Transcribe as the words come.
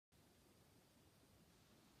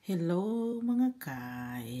Hello mga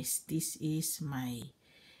guys, this is my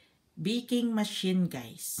baking machine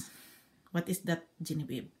guys. What is that,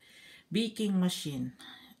 Genevieve? Baking machine.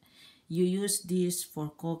 You use this for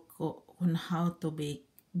cocoa on how to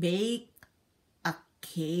bake a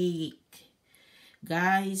cake.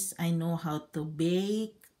 Guys, I know how to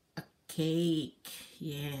bake a cake.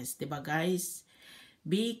 Yes, diba guys?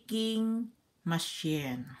 Baking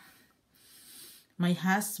machine. My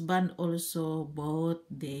husband also bought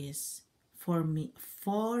this for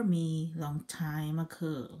me long time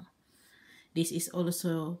ago. This is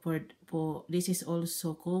also this is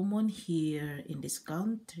also common here in this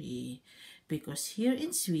country because here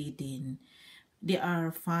in Sweden they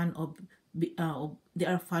are fan of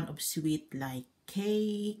sweet like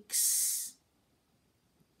cakes,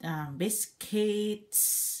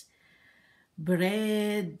 biscuits,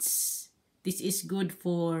 breads. This is good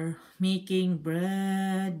for making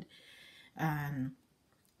bread and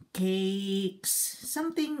cakes,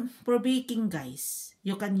 something for baking guys.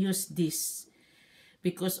 You can use this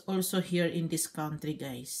because also here in this country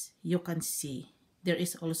guys, you can see there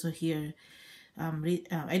is also here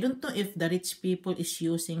I don't know if the rich people is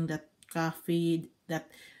using that coffee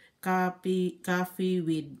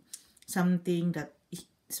with something that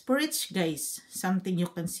is for rich guys, something you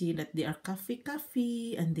can see that they are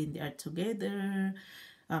coffee and then they are together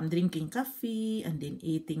drinking coffee and then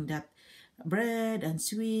eating that bread and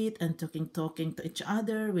sweet and talking to each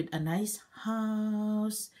other with a nice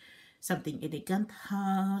house, something elegant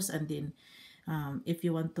house. And then if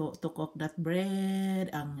you want to cook that bread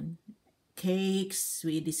and cakes,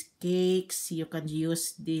 Swedish cakes, you can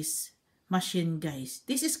use this machine guys.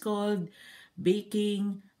 This is called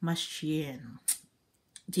baking machine.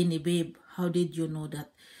 Genevieve, how did you know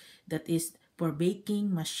that that is for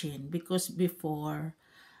baking machine? Because before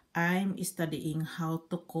I'm studying how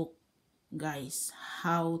to cook guys,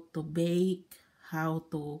 how to bake, how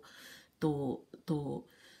to to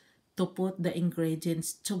to put the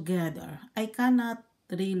ingredients together. I cannot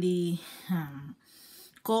really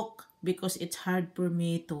cook because it's hard for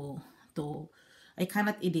me to I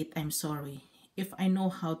cannot edit. I'm sorry. If I know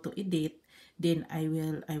how to edit, then I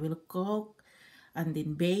will cook and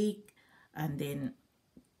then bake and then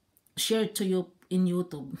share to you in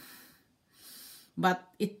YouTube.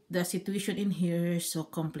 But the situation in here is so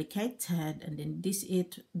complicated, and then this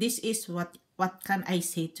is what can I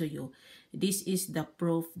say to you. This is the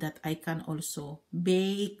proof that I can also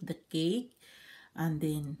bake the cake, and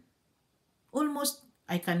then almost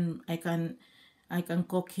I can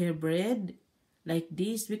cook here bread like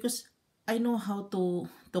this because I know how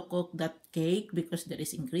to cook that cake because there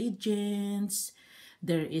is ingredients,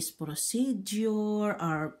 there is procedure,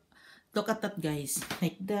 or look at that guys,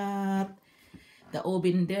 like that. The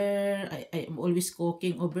oven there, I am always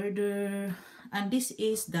cooking over there. And this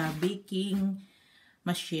is the baking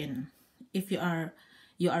machine. If you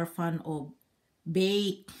are fan of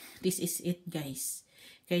bake, this is it guys.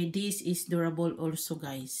 Okay, this is durable also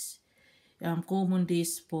guys. Common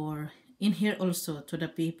this for in here also to the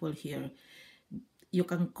people here. You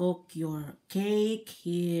can cook your cake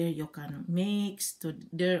here, you can mix to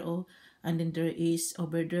there, oh, and then there is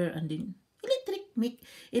over there, and then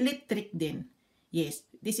electric then. Yes,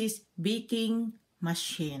 this is baking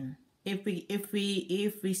machine. If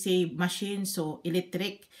we say machine, so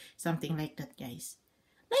electric, something like that guys.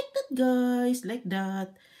 Like that guys, like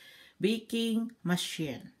that. Baking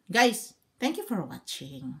machine. Guys, thank you for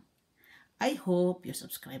watching. I hope you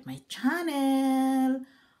subscribe my channel.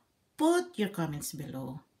 Put your comments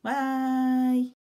below. Bye!